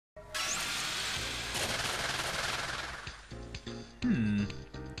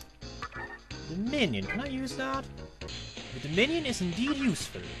Dominion. Can I use that? The Dominion is indeed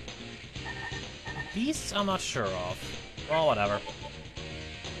useful. Beasts I'm not sure of. Well, whatever.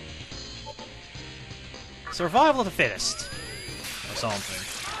 Survival of the fittest. Or something.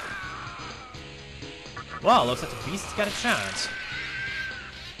 Well, looks like the beasts got a chance.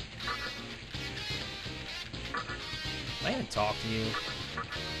 Can I even talk to you?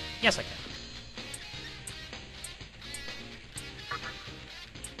 Yes, I can.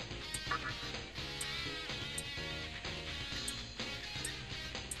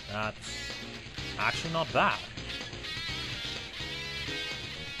 That's actually not bad.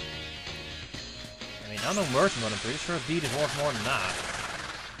 I mean, I'm no merchant, but I'm pretty sure a bead is worth more than that.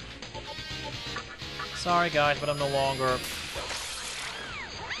 Sorry guys, but I'm no longer...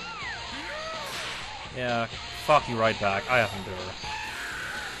 Yeah, fuck you right back. I have Endure.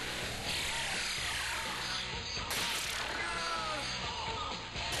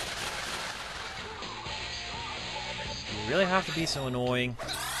 You really have to be so annoying.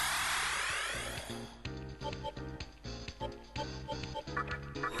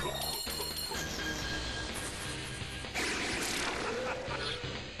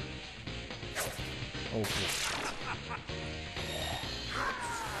 Oh, cool.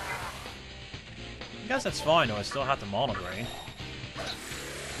 I guess that's fine though, I still have the monograin.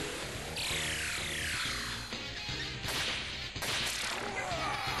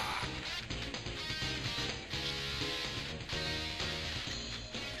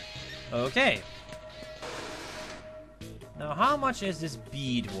 Okay. Now how much is this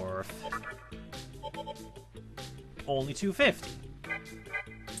bead worth? Only 250.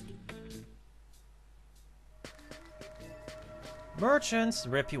 Merchants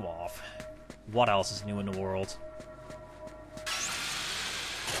rip you off. What else is new in the world?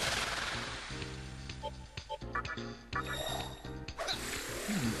 A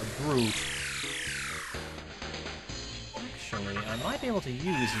brute. Actually, I might be able to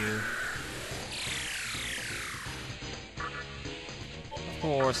use you. Of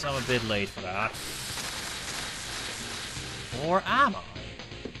course, I'm a bit late for that. Or am I?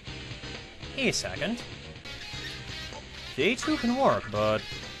 A second. Day 2 can work, but...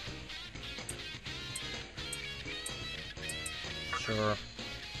 Sure.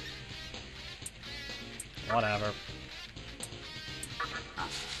 Whatever.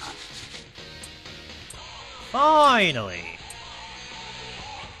 Finally!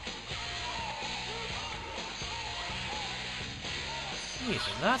 Jeez,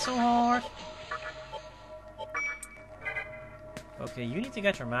 is that so hard? Okay, you need to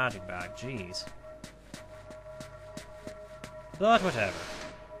get your magic back, jeez. But whatever.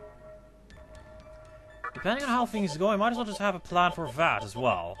 Depending on how things go, I might as well just have a plan for that as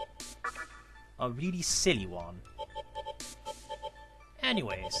well. A really silly one.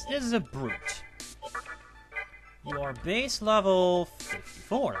 Anyways, this is a brute. You are base level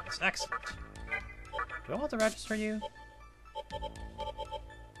 54, that's excellent. Do I want to register you?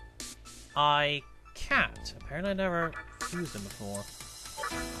 I can't. Apparently I never used them before.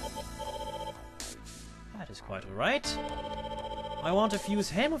 That is quite alright. I want to fuse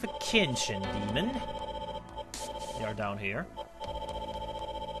him with a Kinshin demon. They are down here.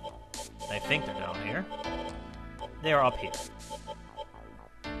 I think they're down here. They are up here.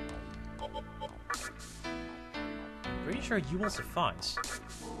 Pretty sure you will suffice.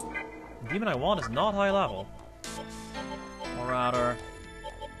 The demon I want is not high level. Or rather...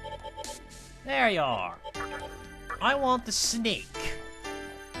 There you are. I want the snake.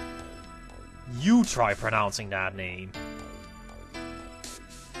 You try pronouncing that name.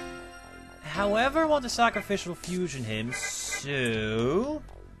 However, I want to sacrificial fusion him, so...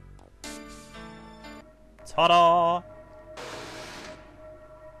 Ta-da!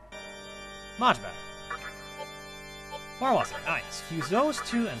 Much better. Where was it? Ah, yes. Fuse those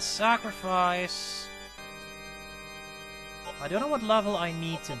two and sacrifice... I don't know what level I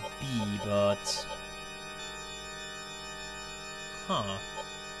need to be, but... Huh.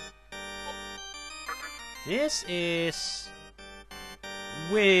 This is...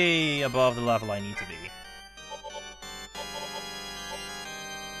 way above the level I need to be.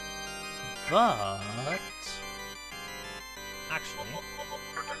 But... Actually...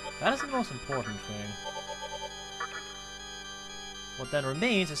 That is the most important thing. What then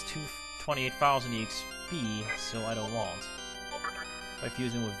remains is 28,000 EXP, so I don't want. By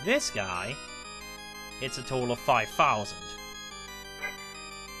fusing with this guy, it's a total of 5,000.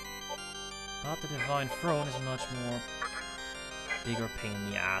 But the Divine Throne is a much more bigger pain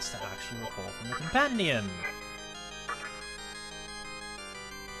in the ass to actually recall from the Compendium.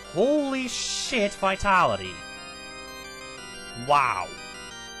 Holy shit, Vitality! Wow.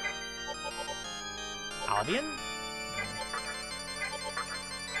 Albion?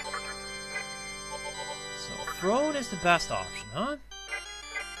 So, Throne is the best option, huh?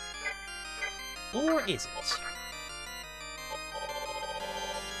 Or is it? Let's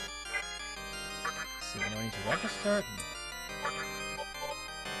see, do I need to register?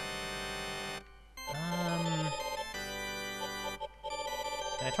 No.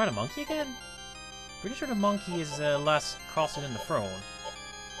 Can I try the monkey again? Pretty sure the monkey is less costly than the throne.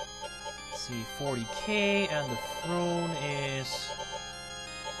 Let's see, 40k, and the throne is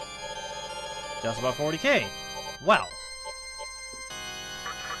just about 40k. Well,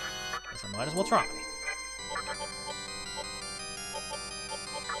 guess I might as well try.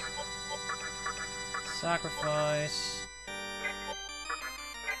 Sacrifice.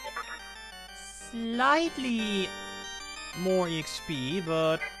 Slightly more EXP,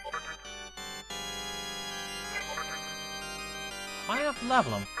 but high enough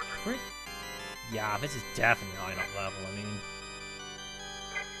level. I'm pretty... Yeah, this is definitely high enough level. I mean,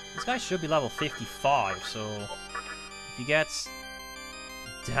 this guy should be level 55, so if he gets...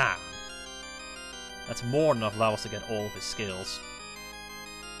 Damn. That's more than enough levels to get all of his skills.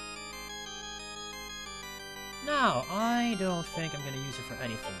 Now, I don't think I'm going to use it for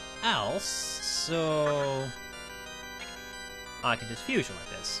anything else, so I can just fusion like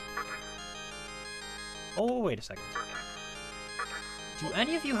this. Oh, wait a second. Do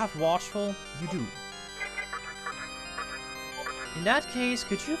any of you have Watchful? You do. In that case,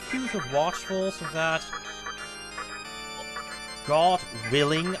 could you fuse with Watchful so that, God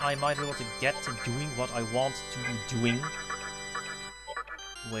willing, I might be able to get to doing what I want to be doing?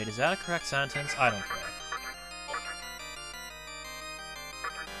 Wait, is that a correct sentence? I don't care.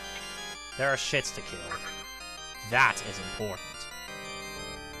 There are shits to kill. That is important.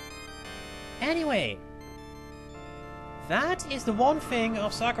 Anyway, that is the one thing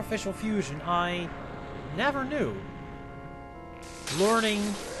of Sacrificial Fusion I never knew. Learning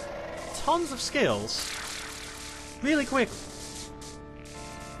tons of skills really quickly.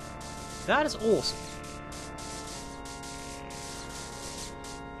 That is awesome.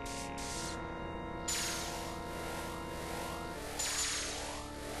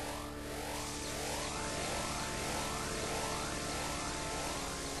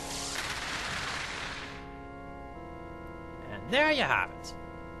 There you have it.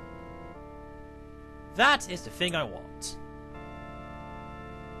 That is the thing I want.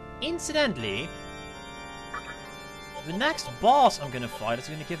 Incidentally, the next boss I'm gonna fight is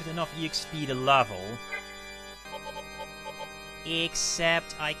gonna give it enough EXP to level.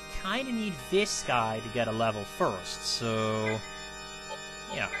 Except I kinda need this guy to get a level first, so...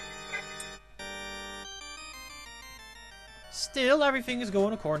 yeah. Still, everything is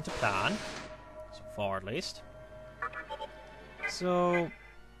going according to plan. So far, at least. So,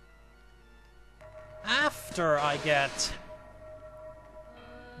 after I get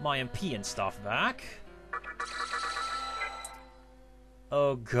my MP and stuff back...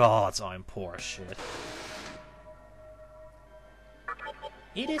 Oh god, I'm poor as shit.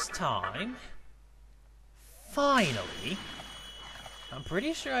 It is time, finally, I'm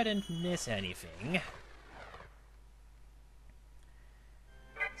pretty sure I didn't miss anything,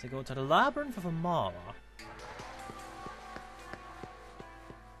 to go to the Labyrinth of Amara.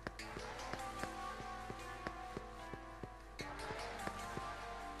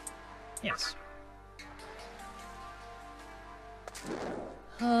 Yes.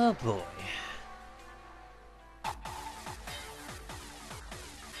 Oh boy.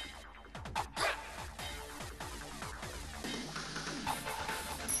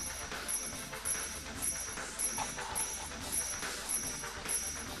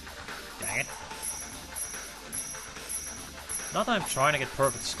 Dang it. Not that I'm trying to get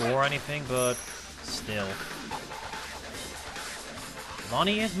perfect score or anything, but still.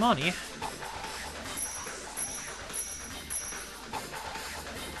 Money is money.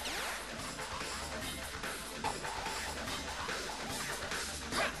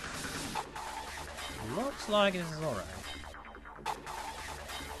 Looks like this is alright.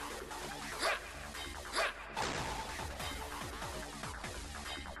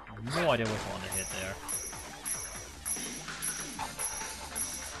 No idea which one to hit there.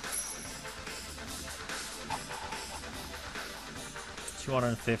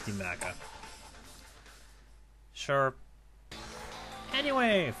 $250 mega. Sure.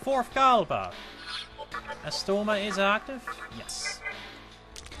 Anyway, 4th Kalpa. Astoma is active? Yes.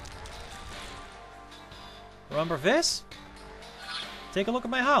 Remember this? Take a look at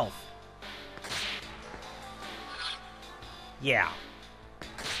my health. Yeah.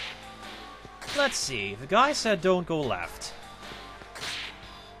 Let's see. The guy said don't go left.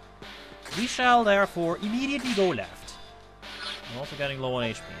 We shall therefore immediately go left. I'm also getting low on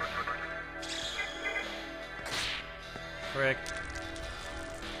HP. Frick.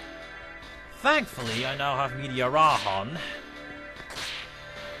 Thankfully, I now have Meteorahon,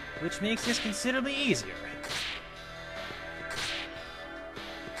 which makes this considerably easier.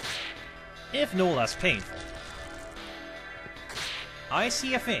 If no less painful. I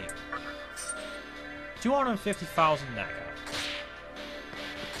see a thing. 250,000 NECA.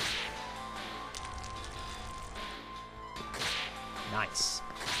 Nice.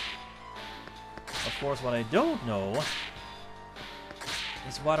 Of course, what I don't know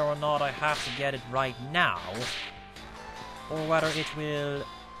is whether or not I have to get it right now, or whether it will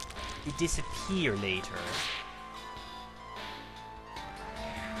disappear later.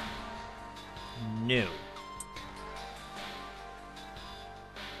 No.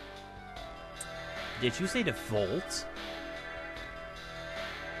 Did you say the vault?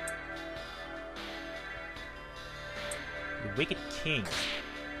 The Wicked King.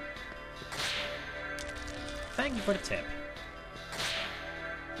 Thank you for the tip.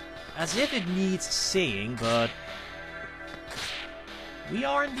 As if it needs saying, but we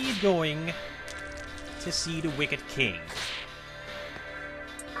are indeed going to see the Wicked King.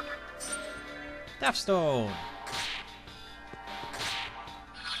 Deathstone!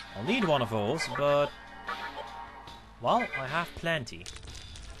 I'll need one of those, but well, I have plenty.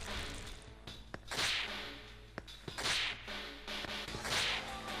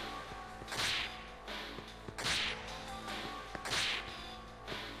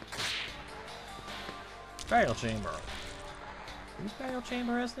 Burial chamber. Whose burial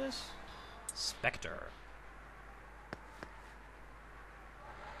chamber is this? Spectre.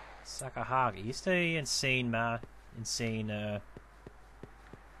 Sakahagi. He's the insane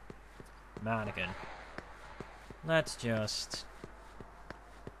mannequin. Let's just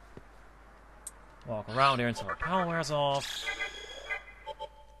walk around here until our power wears off.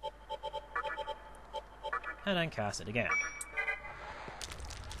 And then cast it again.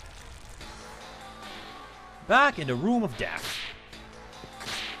 Back in the room of death.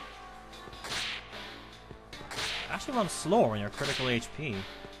 Actually runs slower in your critical HP.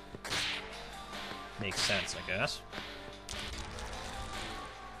 Makes sense, I guess.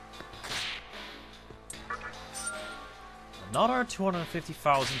 Another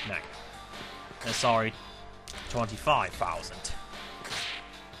 250,000 NEC. Sorry, 25,000.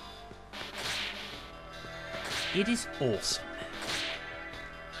 It is awesome.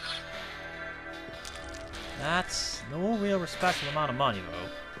 That's no real respectable amount of money, though.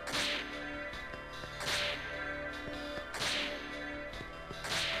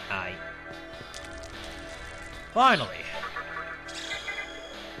 Aye. Finally!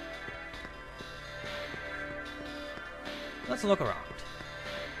 Let's look around.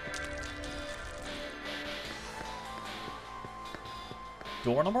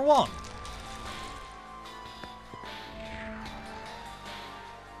 Door number 1.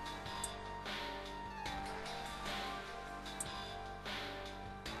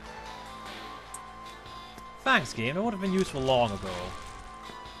 Thanks, game. It would have been useful long ago.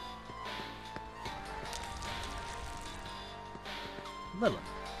 Lilith.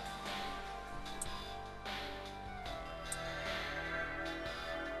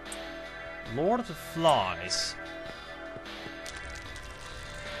 Lord of the Flies.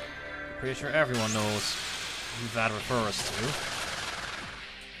 Pretty sure everyone knows who that refers to.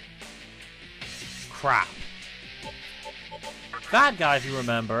 Crap. That guy, if you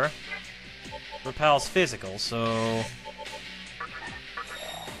remember, repels physical, so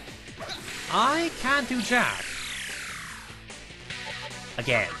I can't do jack.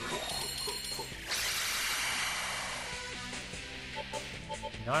 Again.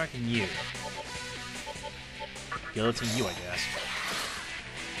 Neither can you. Guilty you, I guess.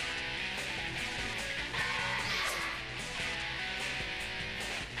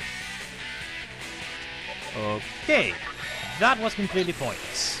 Okay, that was completely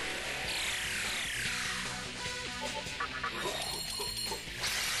pointless.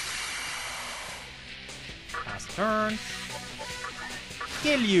 Last turn.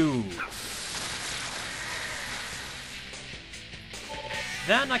 Kill you!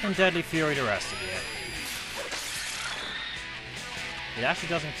 Then I can Deadly Fury the rest of you. It actually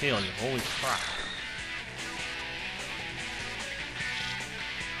doesn't kill you, holy crap.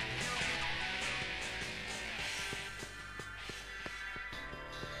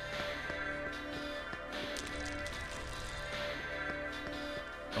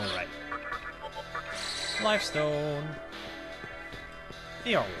 Alright. Lifestone.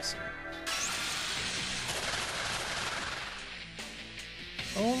 They are awesome.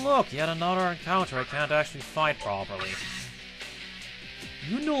 Oh look, yet another encounter I can't actually fight properly.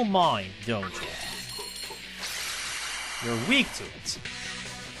 You know mine, don't you? You're weak to it.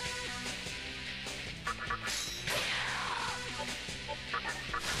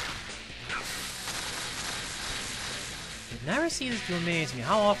 It never ceases to amaze me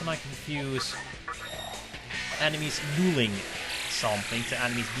how often I confuse enemies nulling something to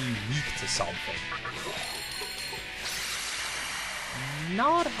enemies being weak to something.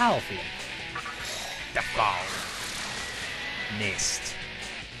 Not healthy. Defoul. Missed.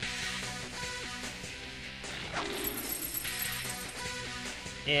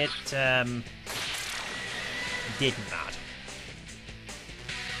 It, did not.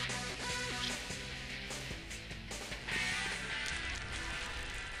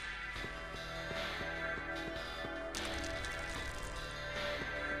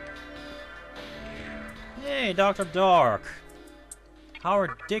 Hey, Dr. Dark. How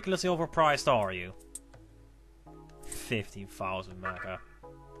ridiculously overpriced are you? 50,000 mecha.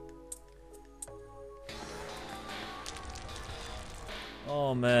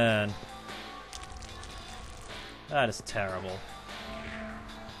 Oh man. That is terrible.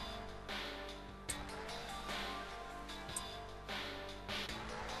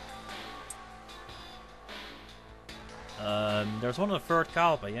 There's one on the third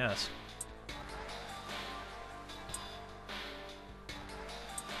Kalpa, yes.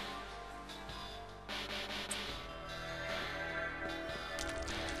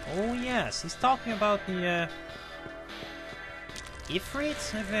 Oh yes, he's talking about the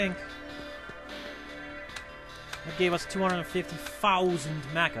Ifrits, I think. That gave us 250,000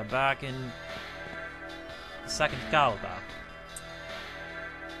 mecha back in the second Kalpa.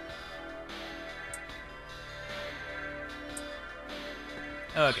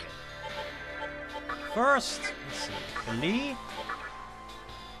 Okay. First, let's see. Lee,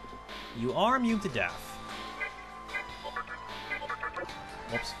 you are immune to death.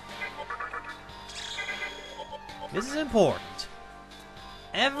 Whoops. This is important.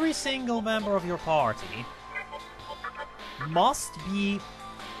 Every single member of your party must be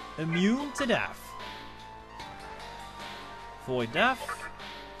immune to death. Void death,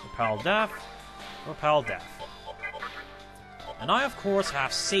 repel death, repel death. And I of course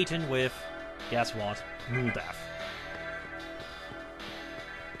have Satan with, guess what, null death.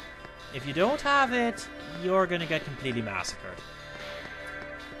 If you don't have it, you're gonna get completely massacred.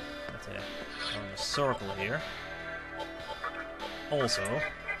 Let's go in a circle here. Also,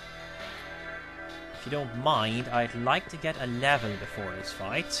 if you don't mind, I'd like to get a level before this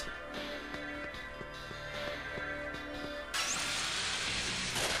fight.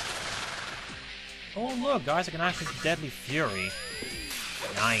 Oh look, guys, I can actually Deadly Fury.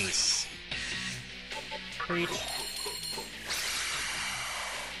 Nice. Preach.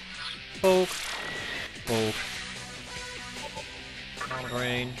 Poke. Poke.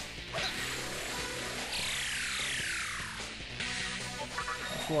 Drain.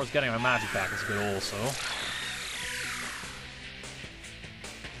 Of course, getting my magic back is good also.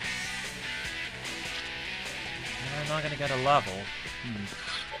 I'm not gonna get a level.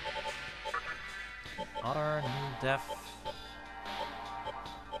 Other new death.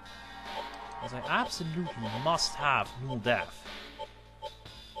 Because I absolutely must have null death.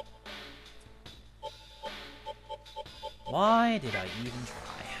 Why did I even try?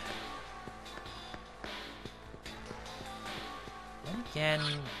 Then again,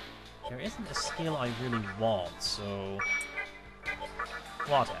 there isn't a skill I really want, so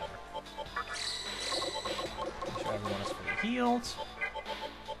whatever. Make sure everyone is fully healed.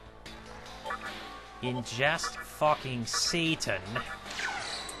 Ingest fucking Satan.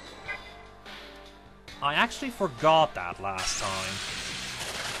 I actually forgot that last time.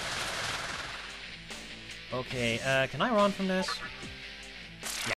 Okay, can I run from this?